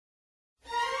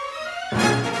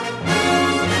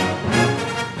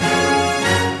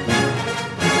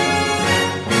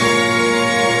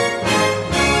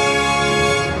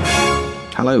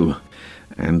Hello,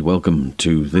 and welcome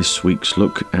to this week's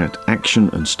look at action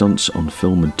and stunts on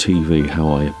film and TV. How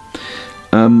are you?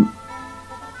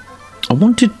 I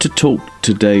wanted to talk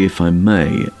today, if I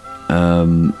may,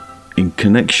 in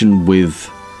connection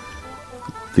with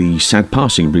the sad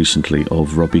passing recently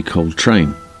of Robbie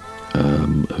Coltrane,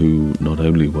 who not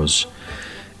only was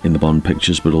in the Bond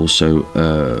pictures but also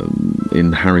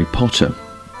in Harry Potter.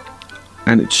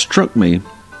 And it struck me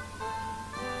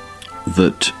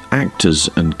that actors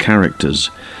and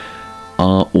characters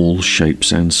are all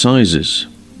shapes and sizes.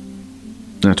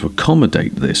 Now, to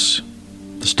accommodate this,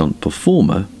 the stunt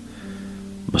performer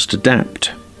must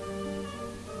adapt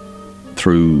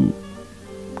through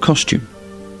costume,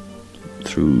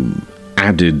 through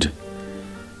added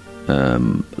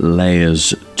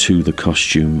layers to the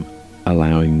costume,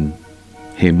 allowing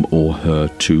him or her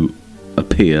to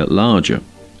appear larger.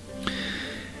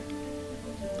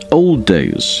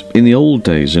 In the old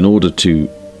days, in order to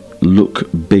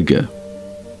look bigger,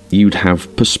 you'd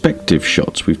have perspective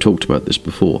shots. We've talked about this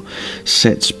before.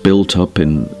 Sets built up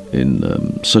in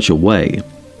such a way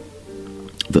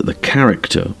that the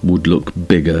character would look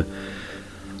bigger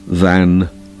than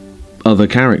other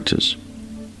characters.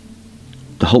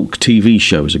 The Hulk TV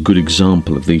show is a good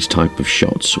example of these type of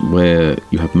shots, where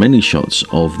you have many shots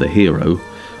of the hero,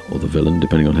 or the villain,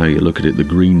 depending on how you look at it, the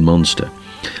Green Monster.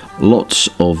 Lots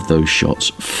of those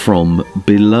shots from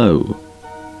below,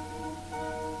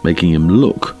 making him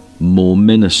look more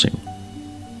menacing.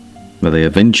 Now, they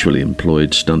eventually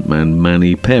employed stuntman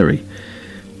Manny Perry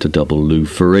to double Lou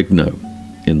Ferrigno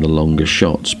in the longer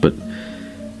shots. But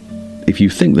if you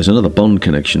think there's another Bond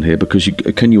connection here, because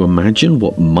can you imagine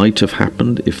what might have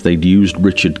happened if they'd used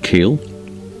Richard Kiel,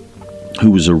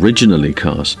 who was originally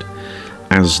cast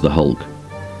as the Hulk,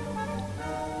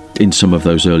 in some of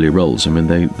those early roles? I mean,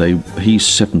 he's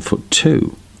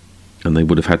 7'2", and they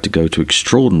would have had to go to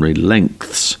extraordinary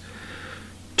lengths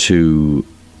to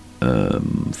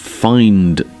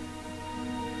find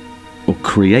or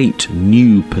create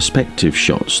new perspective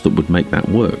shots that would make that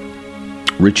work.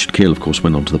 Richard Kiel, of course,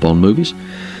 went on to the Bond movies,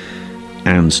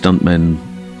 and stuntmen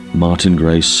Martin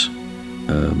Grace,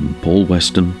 Paul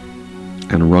Weston,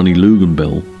 and Ronnie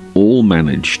Luganbill all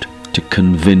managed to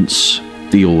convince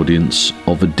the audience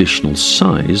of additional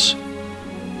size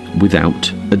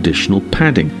without additional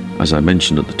padding. As I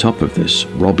mentioned at the top of this,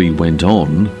 Robbie went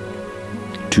on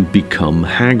to become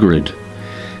Hagrid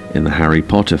in the Harry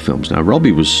Potter films. Now,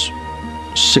 Robbie was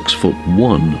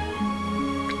 6'1"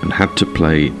 and had to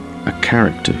play a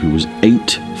character who was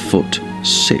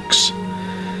 8'6".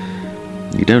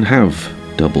 You don't have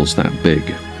doubles that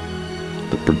big.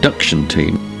 The production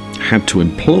team had to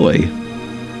employ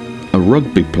a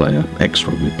rugby player,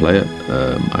 ex-rugby player,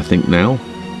 I think now,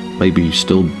 maybe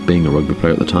still being a rugby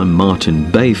player at the time,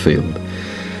 Martin Bayfield,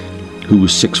 who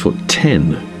was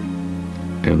 6'10",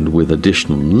 and with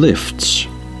additional lifts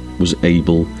was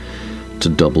able to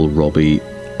double Robbie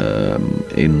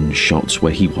in shots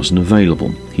where he wasn't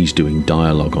available. He's doing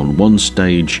dialogue on one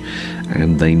stage,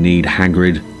 and they need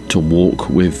Hagrid to walk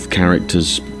with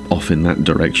characters off in that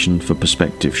direction for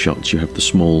perspective shots. You have the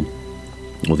small,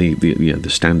 or the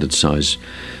standard size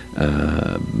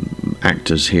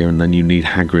actors here, and then you need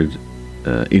Hagrid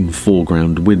in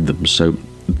foreground with them. So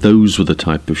those were the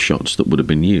type of shots that would have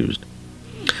been used.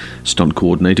 Stunt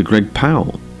coordinator Greg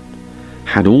Powell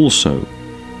had also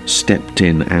stepped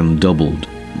in and doubled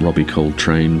Robbie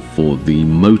Coltrane for the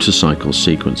motorcycle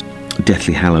sequence,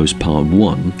 Deathly Hallows Part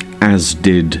 1, as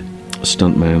did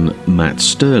stuntman Matt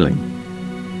Sterling.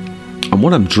 And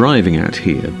what I'm driving at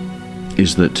here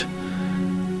is that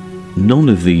none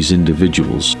of these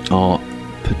individuals are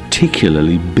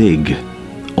particularly big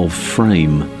of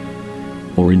frame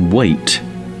or in weight.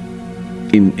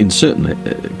 In certain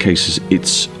cases,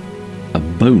 it's a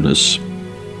bonus.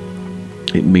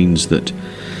 It means that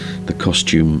the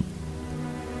costume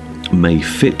may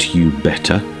fit you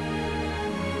better,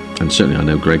 and certainly I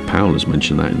know Greg Powell has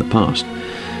mentioned that in the past,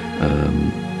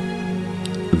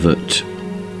 that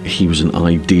he was an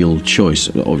ideal choice.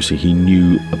 Obviously, he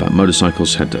knew about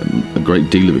motorcycles, had a great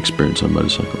deal of experience on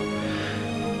motorcycle,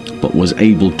 but was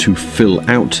able to fill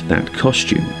out that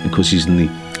costume because he's in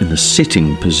the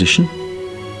sitting position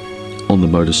on the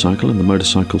motorcycle, and the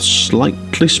motorcycle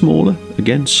slightly smaller,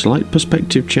 again, slight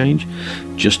perspective change,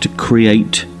 just to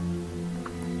create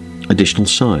additional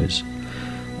size.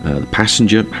 The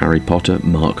passenger, Harry Potter,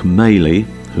 Mark Maley,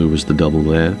 who was the double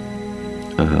there.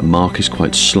 Mark is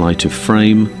quite slight of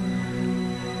frame,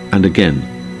 and again,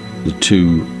 the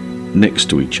two next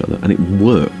to each other, and it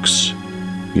works.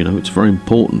 You know, it's very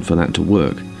important for that to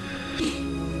work.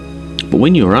 But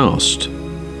when you're asked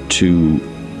to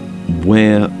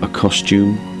wear a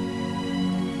costume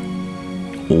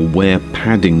or wear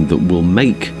padding that will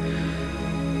make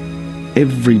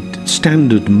every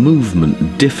standard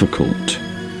movement difficult,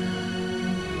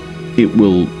 it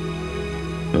will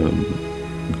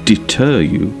deter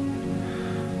you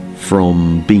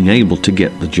from being able to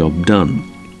get the job done.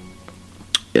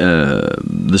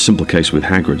 The simple case with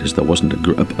Hagrid is there wasn't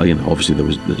obviously there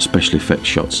was special effects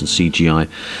shots and CGI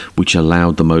which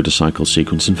allowed the motorcycle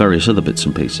sequence and various other bits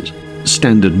and pieces.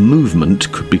 Standard movement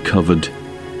could be covered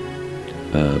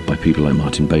by people like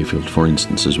Martin Bayfield, for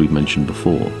instance, as we've mentioned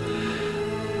before.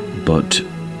 But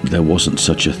there wasn't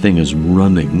such a thing as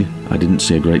running. I didn't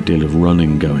see a great deal of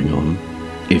running going on.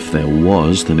 If there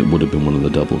was, then it would have been one of the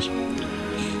doubles.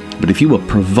 But if you were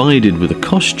provided with a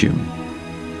costume,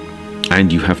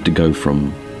 and you have to go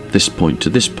from this point to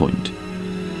this point,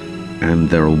 and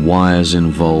there are wires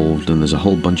involved, and there's a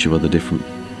whole bunch of other different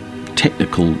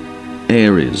technical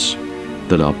areas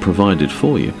that are provided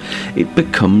for you, it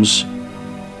becomes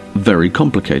very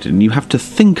complicated, and you have to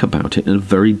think about it in a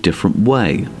very different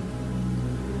way.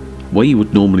 Where you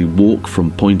would normally walk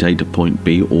from point A to point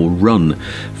B or run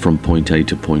from point A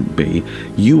to point B,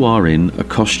 you are in a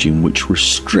costume which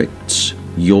restricts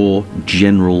your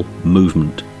general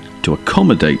movement. To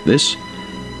accommodate this,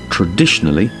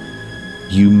 traditionally,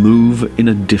 you move in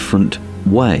a different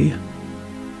way.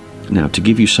 Now, to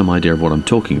give you some idea of what I'm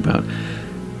talking about,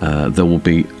 there will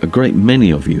be a great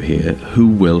many of you here who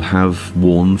will have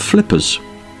worn flippers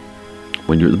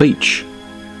when you're at the beach.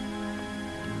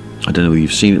 I don't know if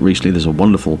you've seen it recently. There's a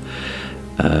wonderful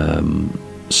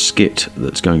skit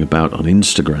that's going about on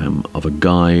Instagram of a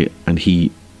guy, and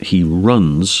he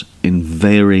runs in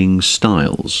varying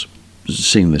styles. I've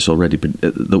seen this already, but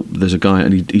there's a guy,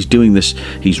 and he's doing this.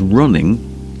 He's running,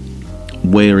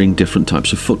 wearing different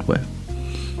types of footwear.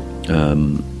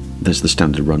 There's the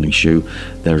standard running shoe.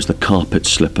 There's the carpet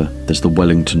slipper. There's the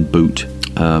Wellington boot.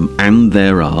 And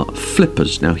there are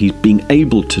flippers. Now, he's being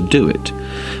able to do it,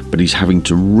 but he's having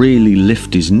to really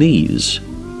lift his knees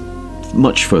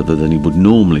much further than he would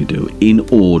normally do in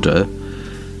order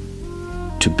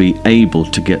to be able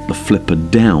to get the flipper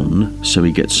down so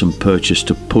he gets some purchase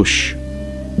to push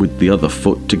with the other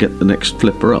foot to get the next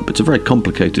flipper up. It's a very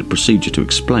complicated procedure to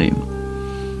explain,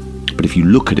 but if you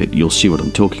look at it, you'll see what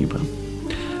I'm talking about.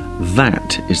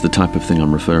 That is the type of thing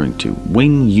I'm referring to.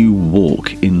 When you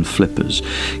walk in flippers,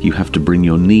 you have to bring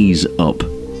your knees up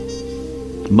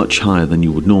much higher than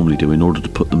you would normally do in order to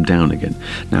put them down again.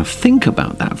 Now think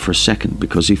about that for a second,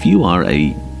 because if you are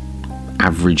a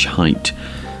average height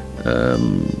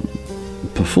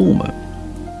performer,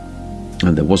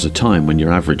 and there was a time when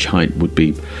your average height would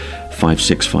be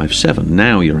 5'6", 5'7".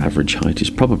 Now your average height is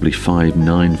probably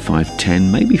 5'9", 5'10",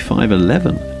 maybe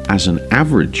 5'11", as an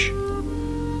average.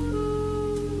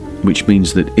 Which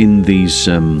means that in these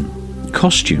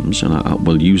costumes, and I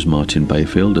will use Martin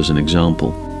Bayfield as an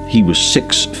example, he was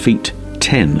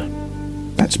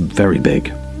 6'10". That's very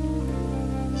big.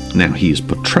 Now he is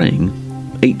portraying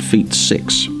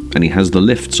 8'6", and he has the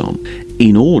lifts on.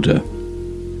 In order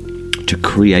to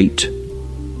create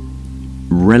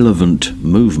relevant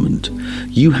movement,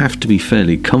 you have to be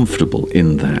fairly comfortable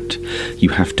in that. You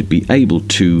have to be able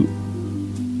to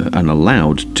and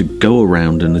allowed to go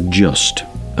around and adjust.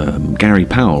 Gary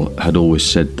Powell had always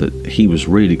said that he was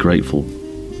really grateful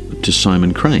to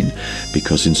Simon Crane,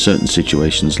 because in certain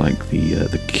situations like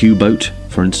the Q-boat,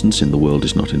 for instance, in The World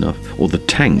Is Not Enough, or the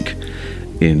tank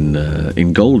in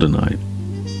GoldenEye,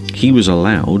 he was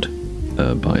allowed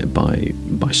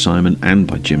by Simon and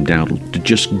by Jim Dowdle to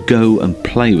just go and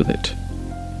play with it.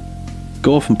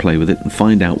 Go off and play with it and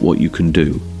find out what you can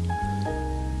do.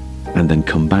 And then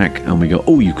come back and we go,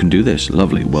 oh, you can do this,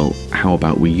 lovely, well, how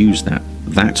about we use that?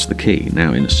 That's the key.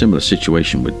 Now, in a similar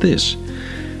situation with this,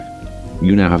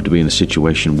 you now have to be in a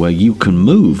situation where you can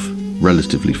move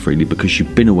relatively freely because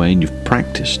you've been away and you've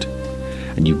practiced,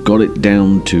 and you've got it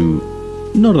down to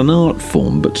not an art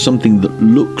form, but something that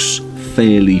looks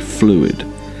fairly fluid.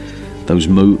 Those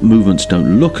movements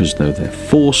don't look as though they're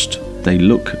forced, they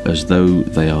look as though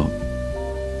they are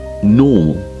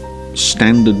normal,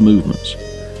 standard movements.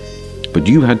 But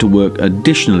you had to work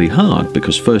additionally hard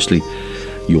because, firstly,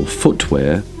 your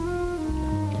footwear,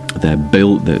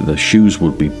 the shoes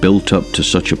would be built up to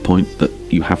such a point that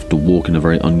you have to walk in a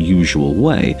very unusual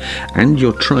way, and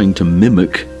you're trying to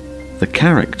mimic the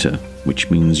character,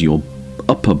 which means your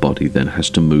upper body then has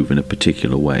to move in a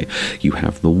particular way. You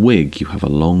have the wig, you have a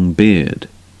long beard,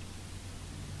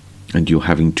 and you're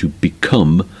having to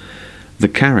become the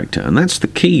character. And that's the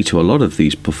key to a lot of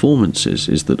these performances,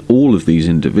 is that all of these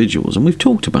individuals, and we've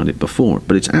talked about it before,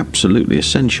 but it's absolutely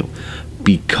essential,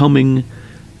 becoming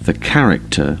the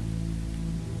character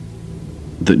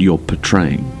that you're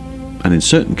portraying, and in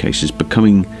certain cases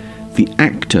becoming the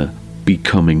actor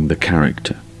becoming the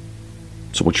character.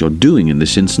 So what you're doing in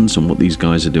this instance, and what these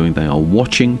guys are doing, they are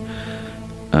watching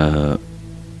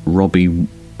Robbie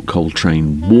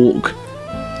Coltrane walk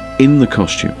in the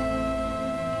costume,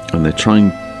 and they're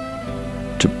trying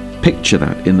to picture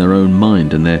that in their own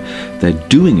mind, and they're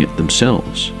doing it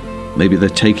themselves. Maybe they're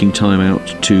taking time out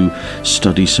to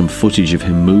study some footage of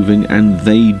him moving, and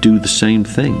they do the same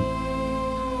thing.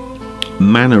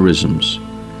 Mannerisms,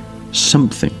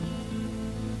 something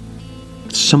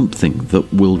that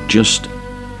will just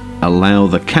allow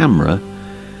the camera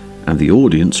and the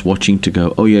audience watching to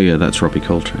go, oh yeah, that's Robbie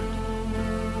Coltrane.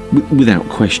 Without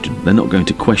question. They're not going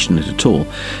to question it at all.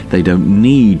 They don't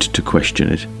need to question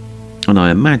it. And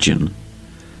I imagine,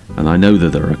 and I know that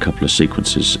there are a couple of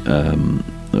sequences,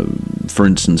 for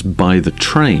instance, by the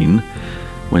train,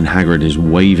 when Hagrid is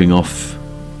waving off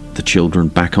the children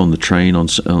back on the train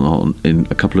in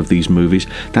a couple of these movies,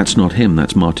 that's not him,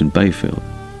 that's Martin Bayfield.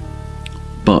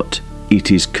 But it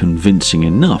is convincing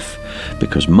enough,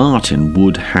 because Martin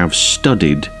would have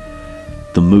studied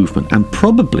the movement, and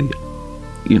probably,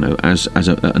 you know, as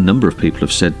a number of people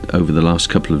have said over the last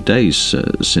couple of days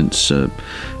since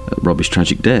Robbie's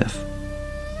tragic death,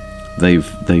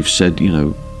 they've said, you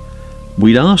know,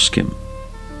 we'd ask him.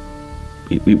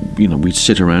 You know, we'd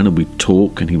sit around and we'd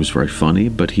talk, and he was very funny,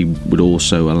 but he would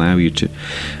also allow you to,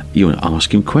 you know,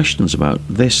 ask him questions about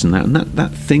this and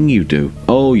that thing you do.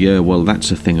 Oh yeah, well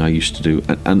that's a thing I used to do,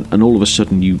 and all of a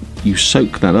sudden you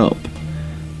soak that up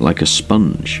like a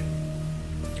sponge,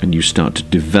 and you start to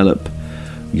develop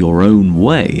your own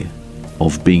way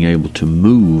of being able to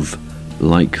move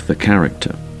like the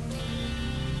character.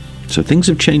 So things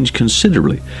have changed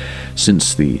considerably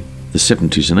since the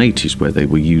 70s and 80s, where they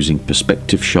were using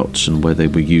perspective shots and where they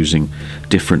were using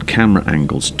different camera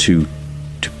angles to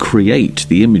create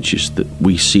the images that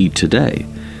we see today.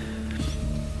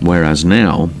 Whereas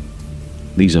now,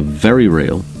 these are very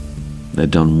real, they're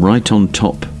done right on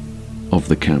top of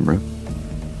the camera,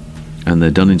 and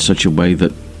they're done in such a way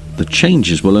that the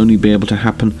changes will only be able to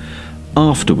happen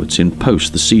afterwards, in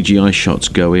post. The CGI shots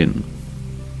go in.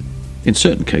 In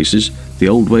certain cases, the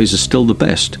old ways are still the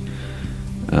best.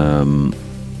 I'm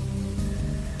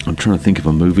trying to think of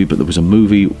a movie, but there was a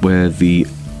movie where the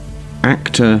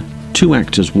two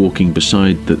actors walking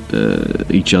beside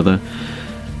each other,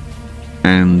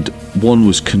 and one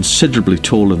was considerably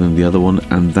taller than the other one,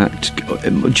 and that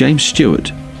James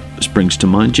Stewart springs to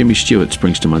mind. Jimmy Stewart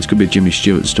springs to mind. It could be a Jimmy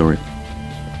Stewart story.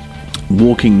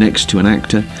 Walking next to an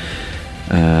actor,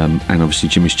 and obviously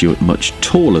Jimmy Stewart much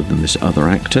taller than this other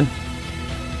actor,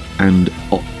 and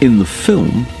in the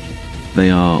film they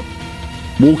are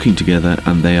walking together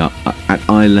and they are at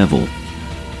eye level,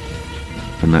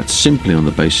 and that's simply on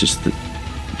the basis that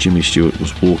Jimmy Stewart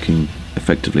was walking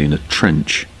effectively in a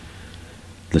trench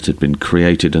that had been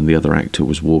created, and the other actor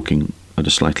was walking at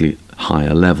a slightly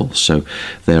higher level, so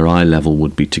their eye level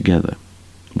would be together.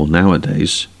 Well,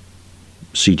 nowadays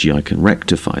CGI can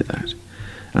rectify that,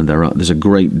 and there's a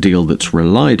great deal that's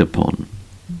relied upon,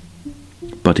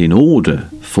 but in order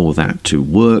for that to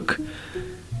work,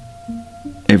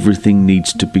 everything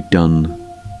needs to be done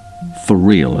for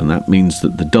real, and that means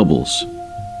that the doubles,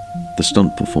 the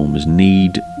stunt performers,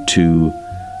 need to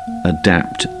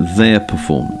adapt their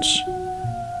performance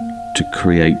to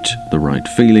create the right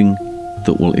feeling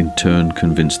that will in turn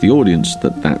convince the audience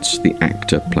that that's the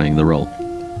actor playing the role.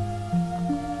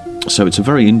 So it's a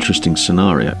very interesting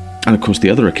scenario. And of course the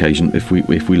other occasion, if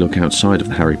we look outside of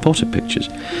the Harry Potter pictures,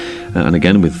 and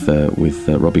again with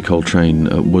Robbie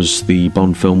Coltrane, was the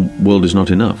Bond film World Is Not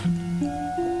Enough.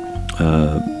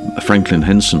 Franklin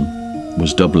Henson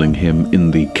was doubling him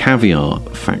in the caviar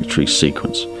factory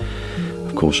sequence.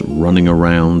 Of course, running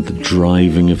around, the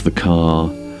driving of the car,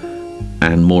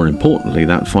 and more importantly,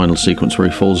 that final sequence where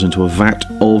he falls into a vat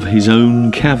of his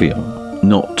own caviar.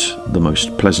 Not the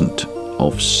most pleasant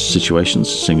of situations,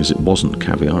 seeing as it wasn't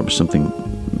caviar, it was something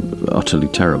utterly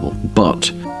terrible.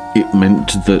 But it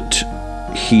meant that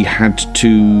he had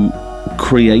to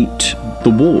create the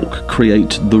walk,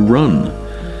 create the run,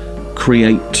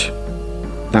 create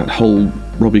that whole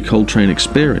Robbie Coltrane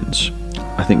experience.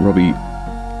 I think Robbie,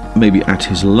 maybe at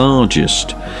his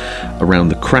largest, around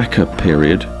the Cracker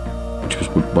period, which was,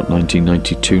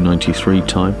 1992, 93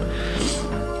 time,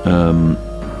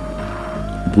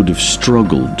 would have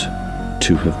struggled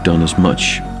to have done as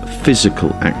much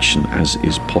physical action as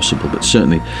is possible, but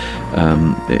certainly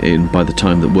by the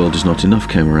time that World Is Not Enough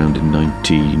came around in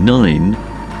 99,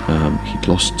 he'd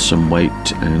lost some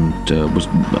weight and was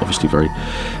obviously very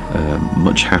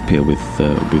much happier with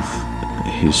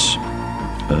his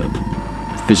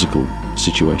physical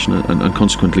situation, and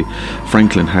consequently,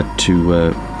 Franklin had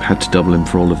to double him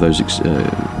for all of those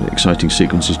exciting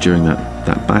sequences during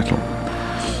that battle.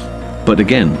 But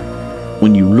again,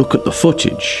 when you look at the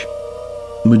footage,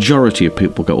 majority of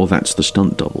people go, "Oh, that's the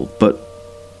stunt double," but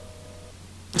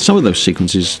some of those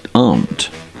sequences aren't.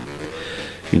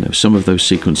 Some of those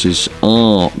sequences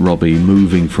are Robbie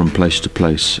moving from place to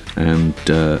place, and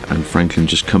Franklin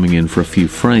just coming in for a few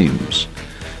frames.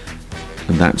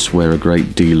 And that's where a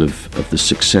great deal of the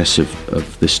success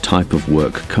of this type of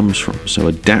work comes from. So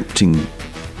adapting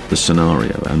the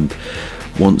scenario, and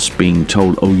once being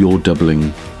told, "Oh, you're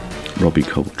doubling Robbie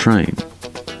Coltrane,"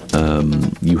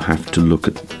 you have to look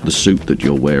at the suit that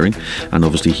you're wearing, and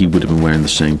obviously he would have been wearing the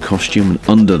same costume, and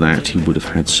under that he would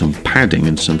have had some padding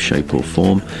in some shape or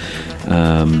form,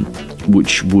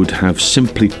 which would have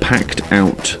simply packed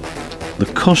out the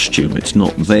costume. It's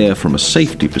not there from a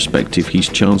safety perspective. He's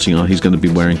chancing he's going to be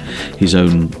wearing his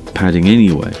own padding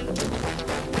anyway,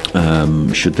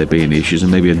 should there be any issues,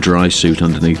 and maybe a dry suit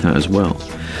underneath that as well,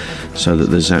 so that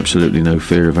there's absolutely no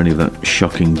fear of any of that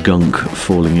shocking gunk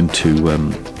falling into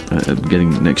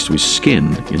getting next to his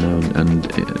skin, and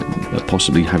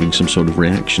possibly having some sort of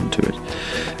reaction to it.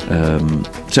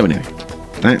 So anyway,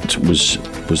 that was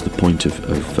the point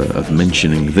of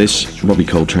mentioning this. Robbie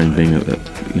Coltrane being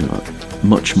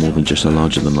much more than just a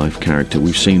larger-than-life character.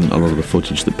 We've seen a lot of the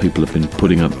footage that people have been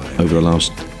putting up over the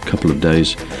last couple of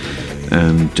days,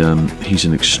 and he's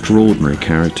an extraordinary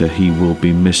character. He will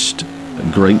be missed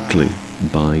greatly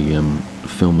by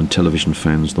film and television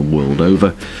fans the world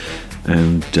over,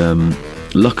 and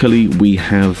luckily we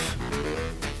have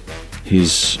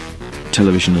his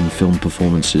television and film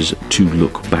performances to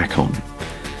look back on.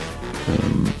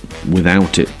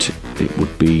 Without it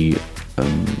would be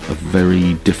a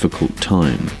very difficult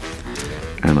time,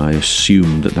 and I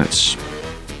assume that that's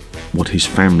what his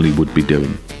family would be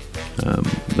doing.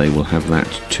 They will have that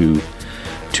to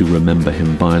remember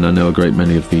him by, and I know a great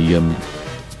many of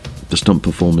the stunt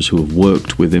performers who have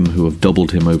worked with him, who have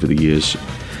doubled him over the years,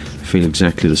 feel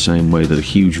exactly the same way, that a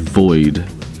huge void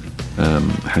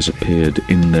has appeared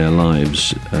in their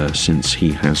lives since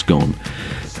he has gone,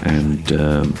 and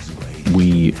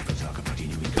we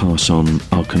pass on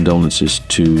our condolences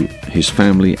to his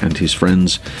family and his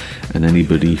friends and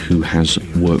anybody who has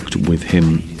worked with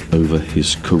him over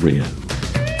his career.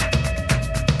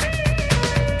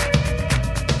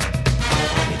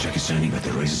 Jack is turning, but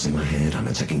the race is in my head. I'm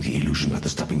attacking the illusion, but the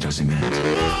stopping drives him mad.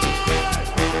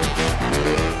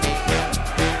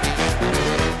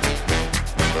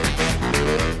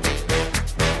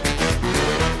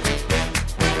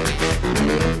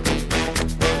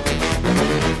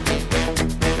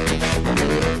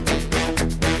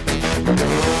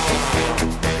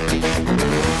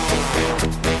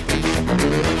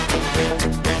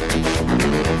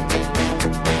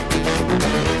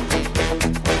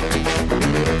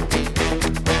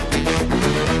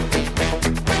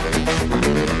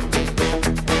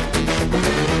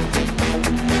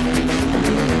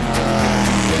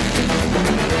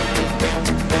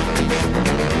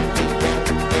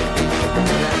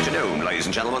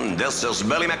 This is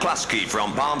Billy McCluskey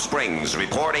from Palm Springs,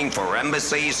 reporting for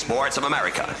NBC Sports of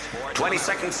America. 20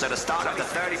 seconds to the start of the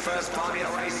 31st Formula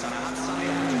race on a hot summer.